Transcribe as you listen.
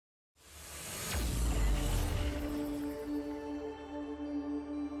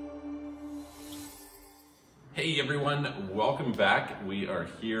Hey everyone, welcome back. We are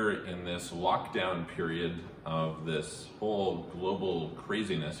here in this lockdown period of this whole global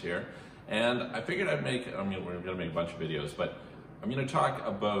craziness here. And I figured we're gonna make a bunch of videos, but I'm gonna talk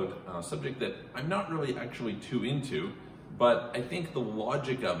about a subject that I'm not really actually too into, but I think the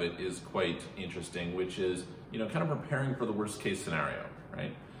logic of it is quite interesting, which is, kind of preparing for the worst case scenario,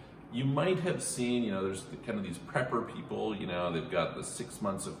 right? You might have seen, there's kind of these prepper people, they've got the 6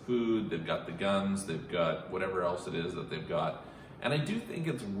 months of food, they've got the guns, they've got whatever else it is that they've got. And I do think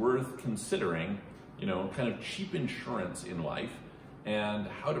it's worth considering, kind of cheap insurance in life and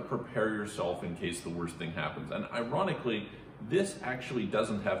how to prepare yourself in case the worst thing happens. And ironically, this actually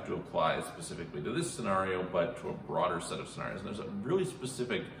doesn't have to apply specifically to this scenario, but to a broader set of scenarios. And there's a really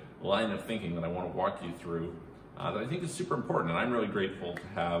specific line of thinking that I want to walk you through that I think is super important, and I'm really grateful to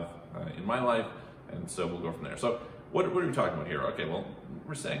have in my life, and so we'll go from there. So what are we talking about here? Okay, well,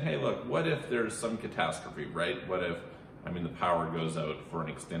 we're saying, hey, look, what if there's some catastrophe, right? What if, the power goes out for an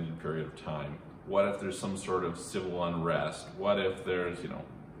extended period of time? What if there's some sort of civil unrest? What if there's,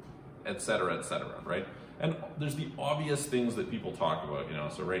 et cetera, right? And there's the obvious things that people talk about,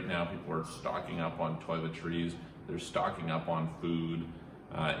 so right now people are stocking up on toiletries, they're stocking up on food,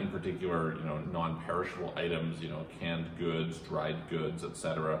 in particular, non-perishable items, canned goods, dried goods,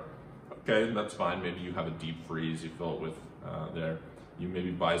 etc. Okay, that's fine. Maybe you have a deep freeze, you fill it with there. You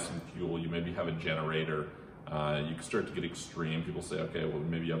maybe buy some fuel, you maybe have a generator. You can start to get extreme. People say, okay, well,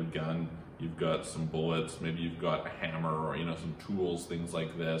 maybe you have a gun, you've got some bullets, maybe you've got a hammer or, some tools, things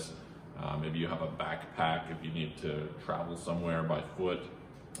like this. Maybe you have a backpack if you need to travel somewhere by foot.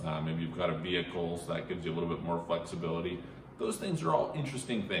 Maybe you've got a vehicle, so that gives you a little bit more flexibility. Those things are all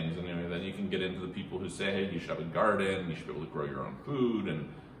interesting things. Anyway, then you can get into the people who say, hey, you should have a garden, you should be able to grow your own food, and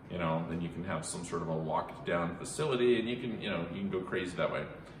then you can have some sort of a locked down facility, and you can go crazy that way.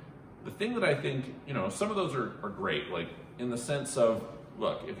 The thing that I think, some of those are great, like in the sense of,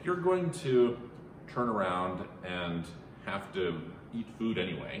 look, if you're going to turn around and have to eat food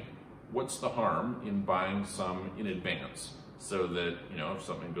anyway, what's the harm in buying some in advance so that, if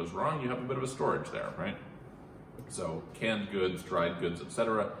something goes wrong, you have a bit of a storage there, right? So canned goods, dried goods,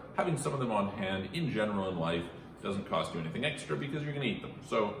 etc. Having some of them on hand in general in life doesn't cost you anything extra because you're going to eat them.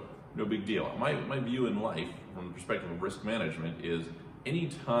 So no big deal. My view in life from the perspective of risk management is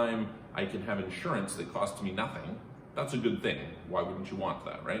anytime I can have insurance that costs me nothing, that's a good thing. Why wouldn't you want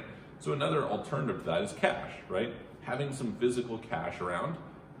that, right? So another alternative to that is cash, right? Having some physical cash around,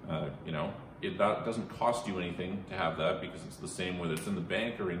 it doesn't cost you anything to have that because it's the same whether it's in the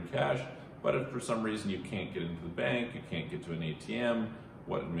bank or in cash. But if for some reason you can't get into the bank, you can't get to an ATM,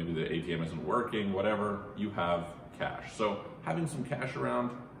 maybe the ATM isn't working, whatever, you have cash. So having some cash around,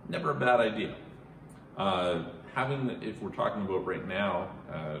 never a bad idea. If we're talking about right now,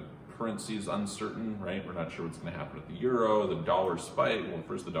 currency is uncertain, right? We're not sure what's going to happen with the euro, the dollar spiked. Well,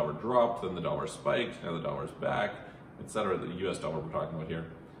 first the dollar dropped, then the dollar spiked, now the dollar's back, etc. The US dollar we're talking about here.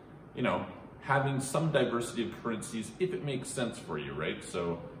 Having some diversity of currencies if it makes sense for you, right?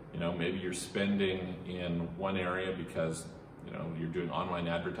 So, maybe you're spending in one area because, you're doing online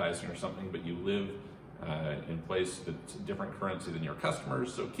advertising or something, but you live in a place that's a different currency than your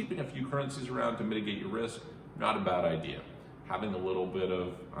customers. So keeping a few currencies around to mitigate your risk, not a bad idea. Having a little bit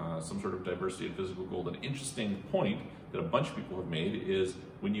of some sort of diversity of physical gold. An interesting point that a bunch of people have made is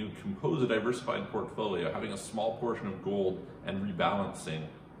when you compose a diversified portfolio, having a small portion of gold and rebalancing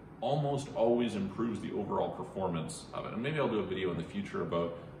almost always improves the overall performance of it. And maybe I'll do a video in the future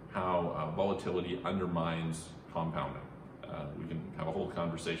about how volatility undermines compounding. We can have a whole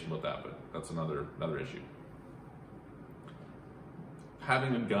conversation about that, but that's another issue.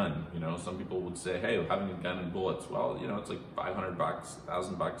 Having a gun, some people would say, hey, having a gun and bullets, well, it's like $500,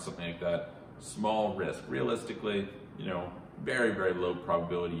 $1,000, something like that. Small risk. Realistically, very, very low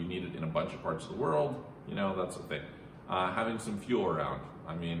probability you need it in a bunch of parts of the world. That's the thing. Having some fuel around.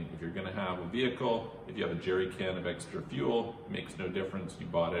 If you're going to have a vehicle, if you have a jerry can of extra fuel, makes no difference. You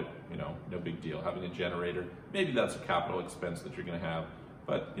bought it, no big deal. Having a generator, maybe that's a capital expense that you're going to have,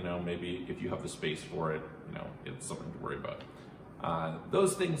 but maybe if you have the space for it, it's something to worry about.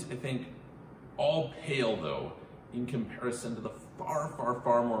 Those things, I think, all pale though in comparison to the far, far,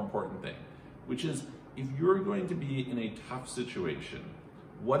 far more important thing, which is if you're going to be in a tough situation,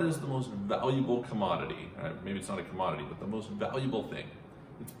 what is the most valuable commodity? Maybe it's not a commodity, but the most valuable thing.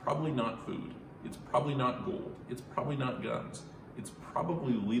 It's probably not food. It's probably not gold. It's probably not guns. It's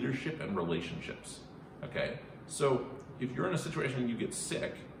probably leadership and relationships, okay? So if you're in a situation and you get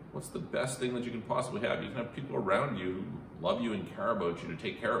sick, what's the best thing that you can possibly have? You can have people around you who love you and care about you to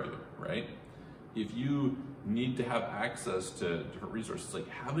take care of you, right? if you need to have access to different resources, like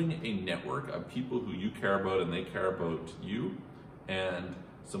having a network of people who you care about and they care about you, and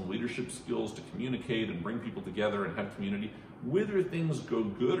some leadership skills to communicate and bring people together and have community, whether things go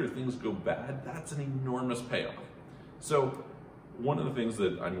good or things go bad, that's an enormous payoff. So one of the things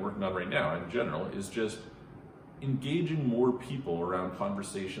that I'm working on right now in general is just engaging more people around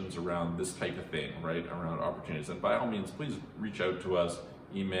conversations around this type of thing, right? Around opportunities. And by all means, please reach out to us,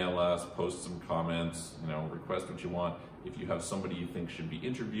 email us, post some comments, request what you want. If you have somebody you think should be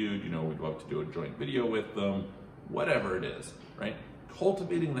interviewed, we'd love to do a joint video with them, whatever it is, right?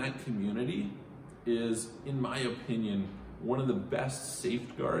 Cultivating that community is, in my opinion, one of the best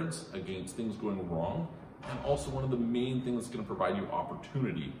safeguards against things going wrong, and also one of the main things that's going to provide you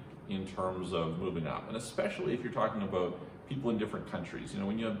opportunity in terms of moving up. And especially if you're talking about people in different countries.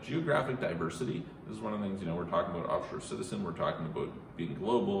 When you have geographic diversity, this is one of the things, we're talking about Offshore Citizen, we're talking about being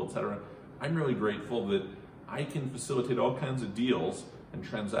global, etc. I'm really grateful that I can facilitate all kinds of deals and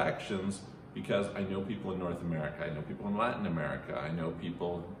transactions because I know people in North America, I know people in Latin America, I know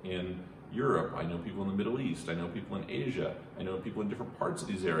people in Europe, I know people in the Middle East, I know people in Asia, I know people in different parts of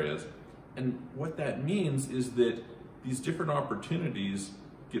these areas. And what that means is that these different opportunities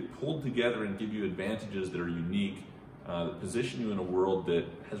get pulled together and give you advantages that are unique, that position you in a world that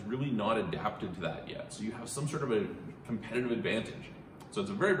has really not adapted to that yet. So you have some sort of a competitive advantage. So it's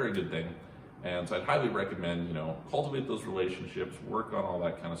a very, very good thing. And so I'd highly recommend, cultivate those relationships, work on all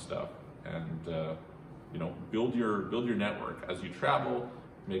that kind of stuff, and build your network. As you travel,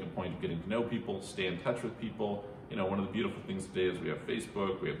 make a point of getting to know people, stay in touch with people. One of the beautiful things today is we have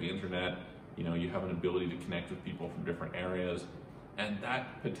Facebook, we have the internet, you have an ability to connect with people from different areas. And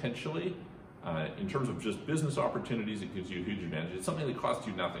that potentially, in terms of just business opportunities, it gives you a huge advantage. It's something that costs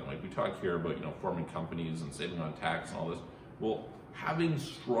you nothing. Like we talk here about, forming companies and saving on tax and all this. Well, having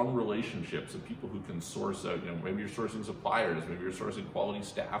strong relationships of people who can source out, maybe you're sourcing suppliers, maybe you're sourcing quality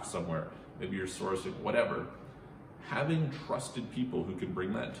staff somewhere, maybe you're sourcing whatever. Having trusted people who can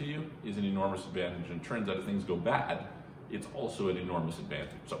bring that to you is an enormous advantage. And it turns out if things go bad, it's also an enormous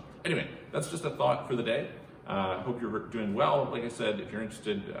advantage. So anyway, that's just a thought for the day. I hope you're doing well. Like I said, if you're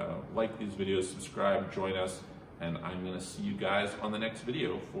interested, like these videos, subscribe, join us, and I'm going to see you guys on the next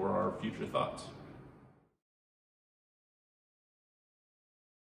video for our future thoughts.